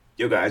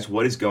Yo guys,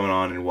 what is going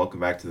on, and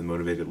welcome back to the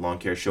Motivated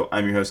Lawncare Show.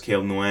 I'm your host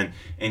Caleb Nguyen,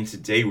 and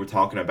today we're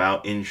talking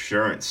about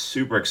insurance.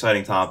 Super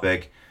exciting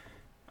topic.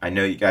 I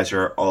know you guys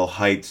are all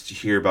hyped to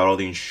hear about all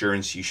the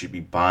insurance you should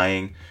be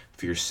buying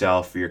for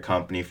yourself, for your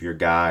company, for your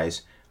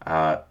guys.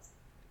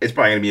 It's probably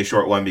going to be a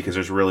short one because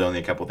there's really only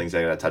a couple things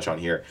I got to touch on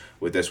here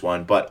with this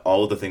one, but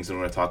all of the things that I'm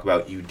going to talk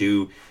about, you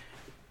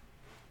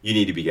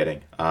need to be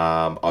getting.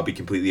 I'll be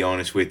completely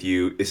honest with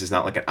you. This is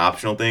not like an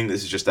optional thing.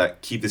 This is just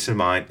that keep this in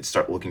mind and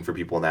start looking for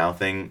people now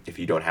thing if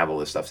you don't have all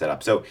this stuff set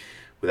up. So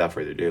without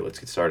further ado, let's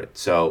get started.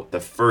 So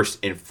the first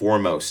and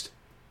foremost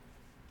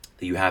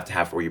that you have to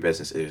have for your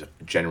business is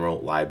general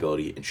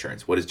liability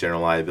insurance. What is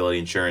general liability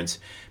insurance?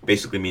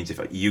 Basically means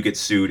if you get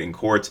sued in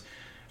court,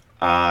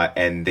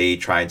 and they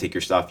try and take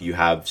your stuff, you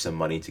have some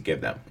money to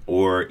give them.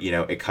 Or,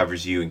 it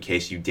covers you in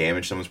case you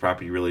damage someone's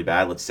property really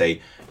bad. Let's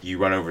say you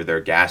run over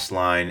their gas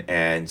line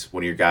and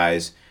one of your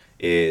guys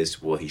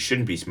he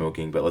shouldn't be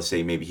smoking, but let's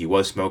say maybe he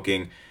was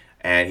smoking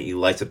and he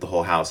lights up the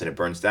whole house and it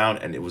burns down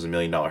and it was $1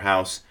 million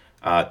house.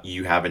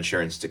 You have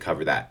insurance to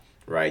cover that,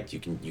 right? You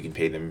can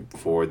pay them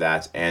for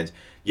that. And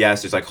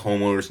yes, there's like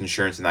homeowners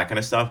insurance and that kind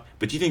of stuff,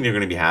 but do you think they're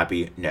going to be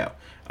happy? No.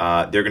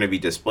 They're going to be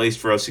displaced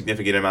for a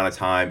significant amount of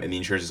time, and the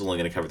insurance is only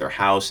going to cover their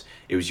house.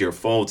 It was your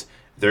fault.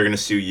 They're going to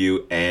sue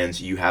you, and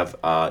you have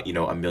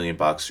 $1 million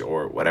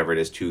or whatever it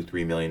is,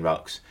 $2-3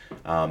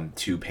 million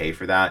to pay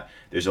for that.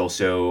 There's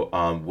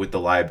also with the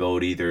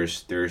liability,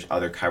 there's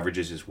other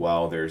coverages as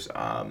well. There's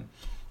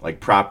like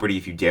property.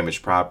 If you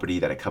damage property,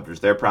 that it covers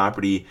their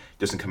property. It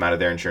doesn't come out of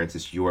their insurance.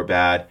 It's your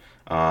bad.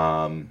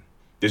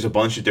 There's a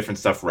bunch of different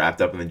stuff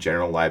wrapped up in the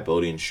general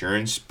liability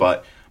insurance,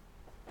 but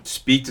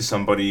speak to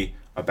somebody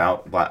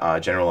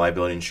about general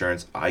liability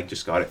insurance. I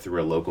just got it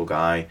through a local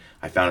guy.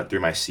 I found it through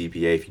my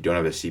CPA. If you don't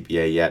have a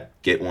CPA yet,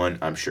 get one.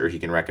 I'm sure he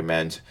can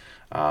recommend,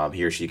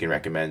 he or she can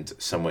recommend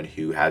someone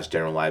who has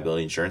general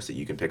liability insurance that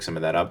you can pick some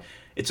of that up.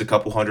 It's a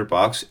couple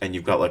 $100 and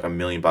you've got like $1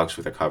 million worth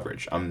of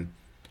coverage. I'm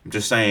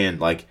just saying,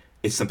 like,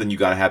 it's something you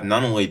got to have.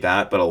 Not only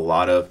that, but a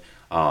lot of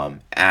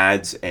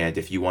ads, and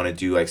if you want to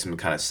do like some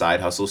kind of side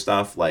hustle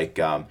stuff, like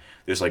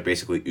there's like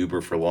basically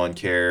Uber for lawn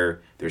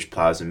care, there's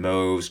Plaza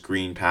Moves,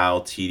 Green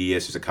Pal, TDS,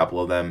 there's a couple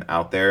of them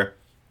out there.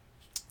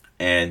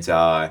 And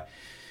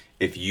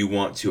if you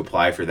want to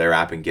apply for their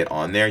app and get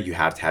on there, you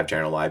have to have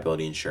general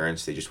liability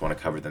insurance. They just want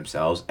to cover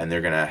themselves, and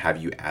they're going to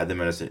have you add them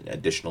as an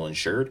additional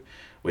insured,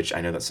 which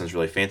I know that sounds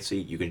really fancy.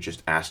 You can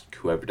just ask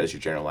whoever does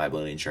your general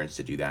liability insurance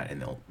to do that,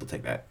 and they'll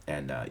take that,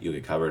 and you'll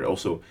get covered.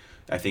 Also,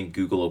 I think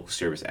Google local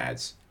service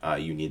ads,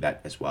 you need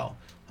that as well.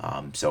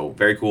 So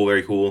very cool,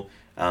 very cool.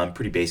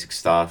 Pretty basic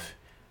stuff.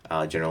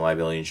 General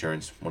liability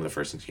insurance, one of the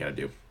first things you got to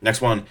do. Next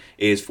one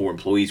is for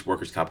employees,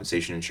 workers'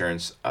 compensation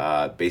insurance.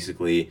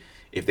 Basically,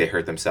 if they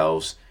hurt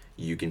themselves,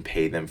 you can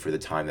pay them for the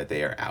time that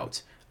they are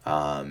out.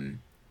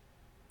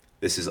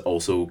 This is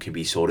also can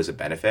be sold as a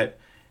benefit.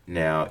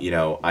 Now,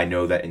 I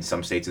know that in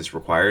some states it's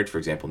required. For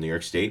example, New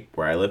York State,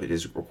 where I live, it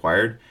is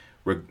required.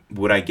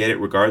 Would I get it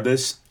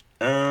regardless?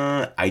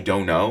 I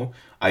don't know.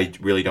 I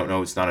really don't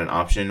know. It's not an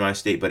option in my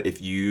state. But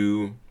if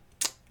you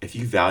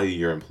value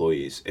your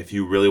employees, if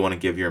you really want to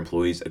give your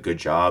employees a good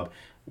job,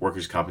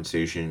 workers'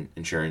 compensation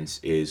insurance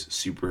is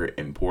super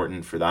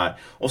important for that.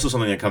 Also,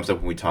 something that comes up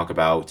when we talk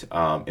about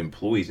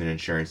employees and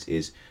insurance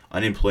is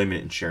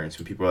unemployment insurance.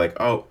 When people are like,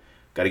 oh,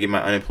 got to get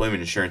my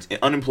unemployment insurance. And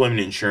unemployment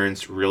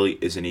insurance really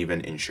isn't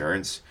even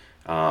insurance.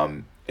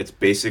 It's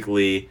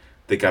basically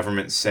the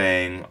government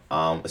saying,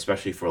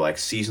 especially for like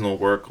seasonal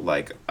work,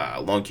 like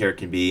Lawncare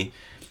can be,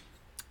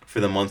 for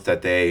the month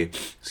that they,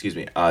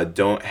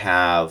 don't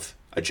have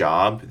a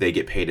job, they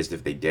get paid as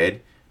if they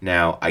did.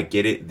 Now, I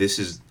get it.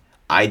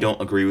 I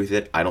don't agree with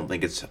it. I don't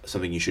think it's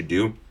something you should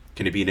do.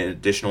 Can it be an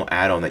additional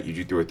add-on that you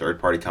do through a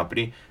third-party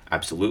company?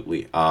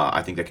 Absolutely.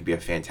 I think that could be a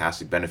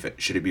fantastic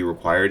benefit. Should it be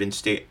required in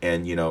state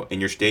and in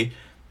your state?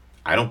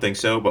 I don't think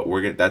so, but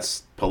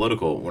that's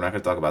political. We're not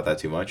going to talk about that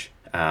too much.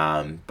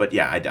 But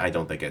yeah, I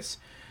don't think it's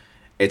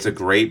a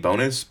great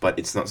bonus, but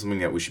it's not something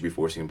that we should be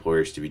forcing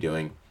employers to be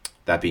doing.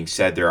 That being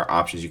said, there are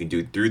options you can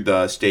do through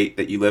the state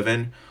that you live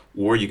in,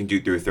 or you can do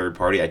it through a third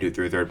party. I do it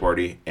through a third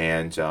party,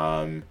 and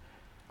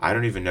I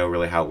don't even know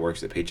really how it works.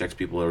 The paychecks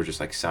people were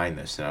just like, sign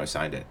this, and I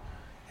signed it.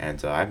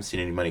 And I haven't seen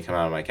any money come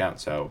out of my account,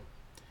 so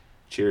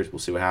cheers. We'll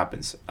see what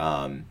happens.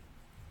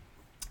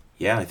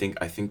 Yeah, I think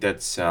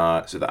that's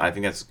I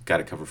think that's got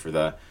to cover for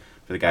the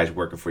guys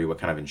working for you what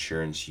kind of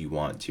insurance you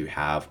want to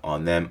have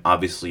on them.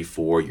 Obviously,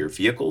 for your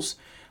vehicles,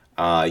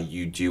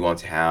 you do want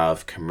to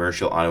have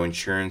commercial auto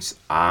insurance.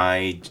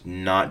 I did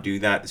not do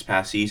that this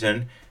past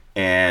season,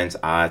 and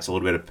it's a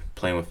little bit of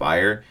playing with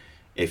fire.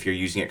 If you're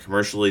using it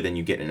commercially, then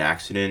you get in an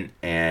accident,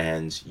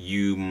 and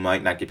you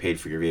might not get paid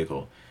for your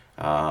vehicle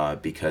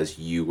because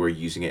you were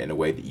using it in a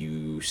way that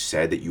you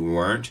said that you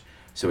weren't.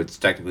 So it's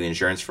technically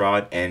insurance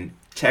fraud, and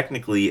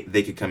technically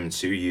they could come and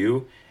sue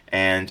you.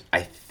 And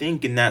I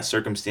think in that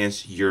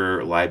circumstance,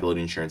 your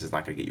liability insurance is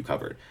not going to get you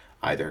covered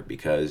either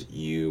because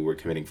you were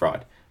committing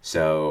fraud.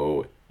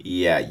 So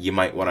yeah, you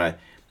might want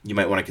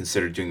to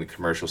consider doing the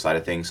commercial side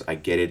of things. I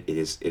get it.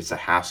 It's a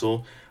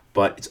hassle,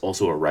 but it's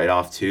also a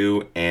write-off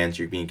too, and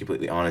you're being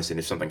completely honest. And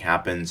if something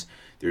happens,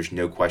 there's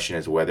no question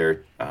as to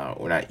whether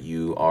or not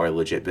you are a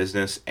legit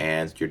business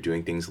and you're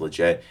doing things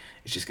legit.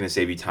 It's just going to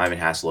save you time and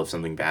hassle if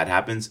something bad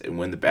happens. And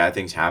when the bad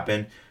things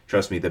happen,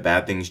 trust me, the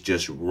bad things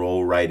just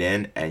roll right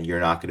in, and you're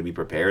not going to be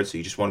prepared. So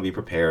you just want to be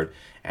prepared,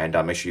 and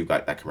make sure you've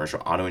got that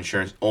commercial auto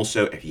insurance.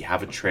 Also, if you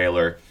have a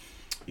trailer,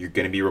 you're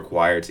going to be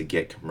required to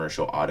get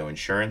commercial auto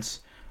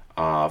insurance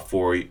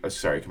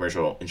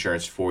commercial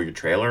insurance for your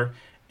trailer.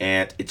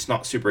 And it's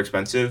not super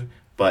expensive,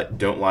 but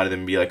don't lie to them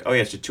and be like, oh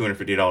yeah, it's a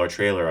 $250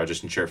 trailer, I'll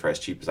just insure it for as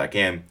cheap as I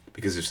can.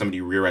 Because if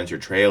somebody rear ends your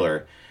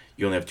trailer,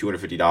 you only have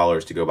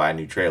 $250 to go buy a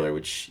new trailer,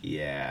 which,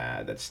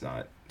 yeah, it's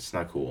not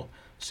cool.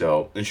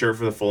 So insure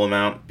for the full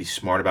amount, be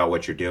smart about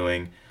what you're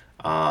doing.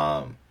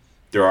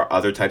 There are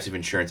other types of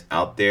insurance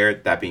out there.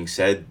 That being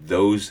said,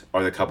 those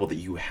are the couple that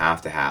you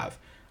have to have.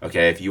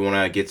 Okay, if you want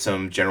to get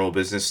some general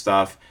business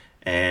stuff,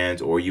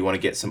 or you want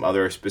to get some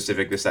other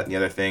specific this, that, and the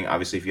other thing,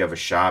 obviously if you have a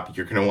shop,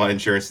 you're going to want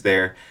insurance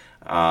there.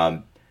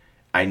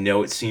 I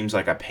know it seems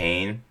like a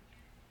pain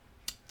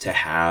to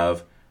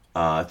have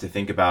to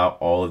think about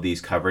all of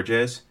these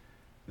coverages.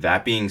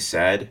 That being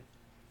said,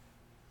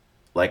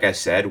 like I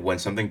said, when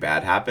something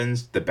bad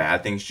happens, the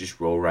bad things just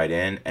roll right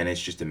in, and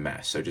it's just a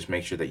mess. So just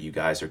make sure that you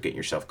guys are getting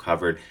yourself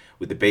covered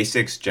with the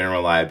basics: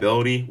 general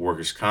liability,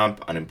 workers'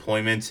 comp,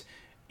 unemployment,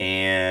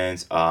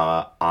 and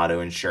auto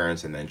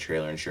insurance, and then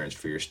trailer insurance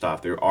for your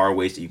stuff. There are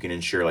ways that you can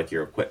insure like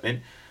your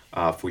equipment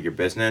for your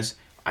business.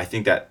 I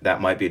think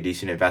that might be a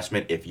decent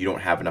investment if you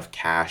don't have enough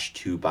cash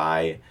to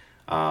buy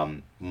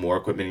more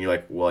equipment, and you're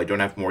like, well, I don't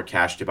have more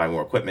cash to buy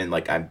more equipment.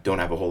 Like, I don't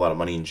have a whole lot of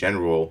money in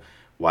general.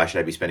 Why should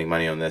I be spending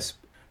money on this?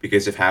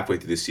 Because if halfway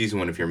through the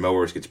season, if your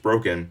mower gets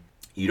broken,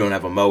 you don't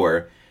have a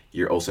mower,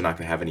 you're also not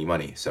going to have any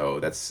money. So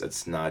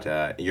that's not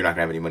you're not going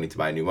to have any money to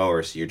buy a new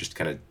mower. So you're just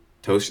kind of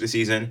toast for the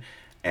season,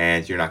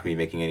 and you're not going to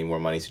be making any more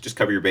money. So just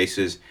cover your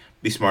bases,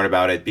 be smart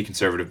about it, be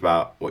conservative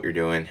about what you're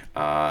doing.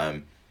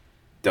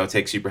 Don't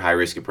take super high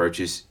risk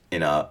approaches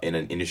in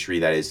an industry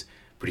that is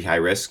pretty high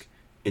risk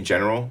in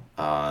general.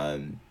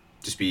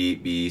 Just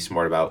be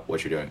smart about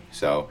what you're doing.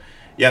 So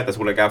yeah, that's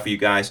what I got for you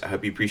guys. I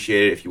hope you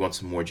appreciate it. If you want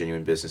some more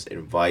genuine business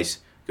advice,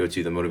 go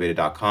to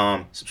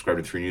themotivated.com, subscribe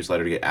to the free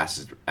newsletter to get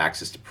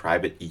access to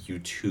private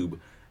YouTube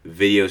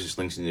videos. There's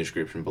links in the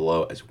description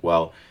below as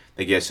well.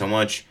 Thank you guys so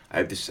much. I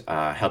hope this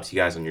helps you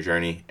guys on your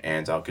journey,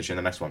 and I'll catch you in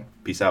the next one.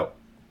 Peace out.